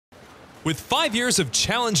With 5 years of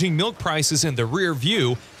challenging milk prices in the rear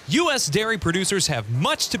view, U.S. dairy producers have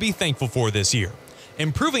much to be thankful for this year.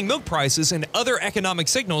 Improving milk prices and other economic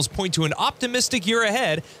signals point to an optimistic year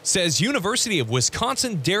ahead, says University of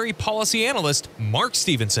Wisconsin dairy policy analyst Mark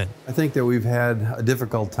Stephenson. I think that we've had a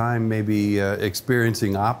difficult time maybe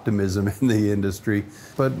experiencing optimism in the industry,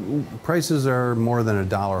 but prices are more than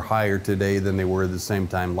 $1 higher today than they were at the same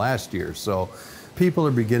time last year. So people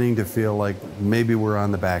are beginning to feel like maybe we're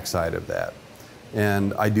on the backside of that.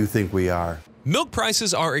 And I do think we are. Milk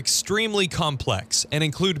prices are extremely complex and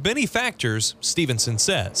include many factors, Stephenson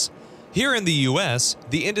says. Here in the U.S.,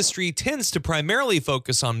 the industry tends to primarily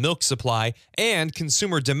focus on milk supply and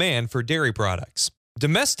consumer demand for dairy products.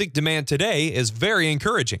 Domestic demand today is very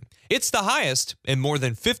encouraging. It's the highest in more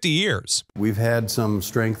than 50 years. We've had some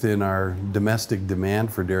strength in our domestic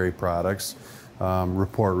demand for dairy products.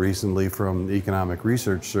 Report recently from the Economic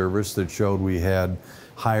Research Service that showed we had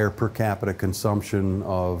higher per capita consumption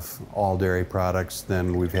of all dairy products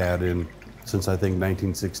than we've had since I think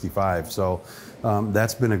 1965. So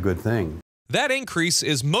that's been a good thing. That increase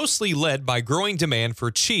is mostly led by growing demand for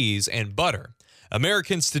cheese and butter.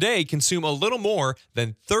 Americans today consume a little more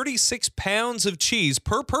than 36 pounds of cheese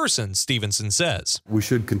per person, Stephenson says. We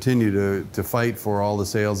should continue to fight for all the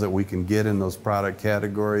sales that we can get in those product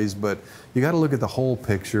categories, but you got to look at the whole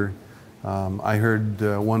picture. I heard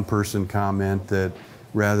one person comment that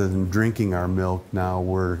rather than drinking our milk, now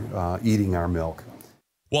we're eating our milk.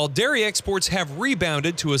 While dairy exports have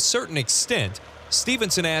rebounded to a certain extent,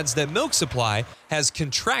 Stephenson adds that milk supply has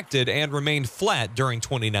contracted and remained flat during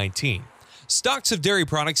 2019. Stocks of dairy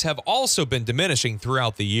products have also been diminishing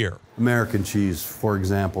throughout the year. American cheese, for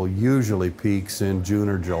example, usually peaks in June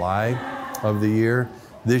or July of the year.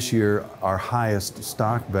 This year, our highest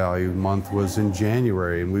stock value month was in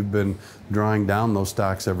January, and we've been drawing down those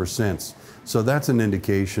stocks ever since. So that's an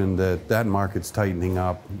indication that that market's tightening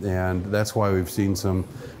up, and that's why we've seen some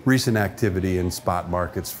recent activity in spot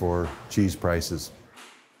markets for cheese prices.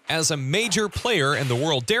 As a major player in the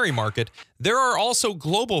world dairy market, there are also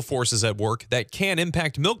global forces at work that can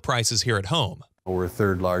impact milk prices here at home. We're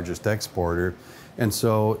third largest exporter, and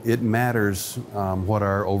so it matters what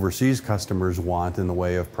our overseas customers want in the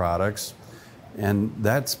way of products. And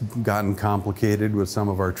that's gotten complicated with some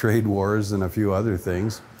of our trade wars and a few other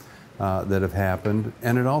things that have happened.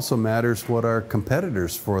 And it also matters what our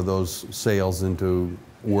competitors for those sales into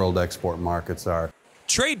world export markets are.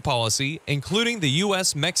 Trade policy, including the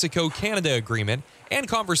U.S.-Mexico-Canada agreement and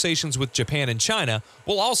conversations with Japan and China,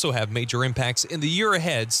 will also have major impacts in the year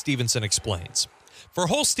ahead, Stephenson explains. For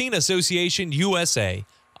Holstein Association USA,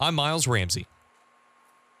 I'm Miles Ramsey.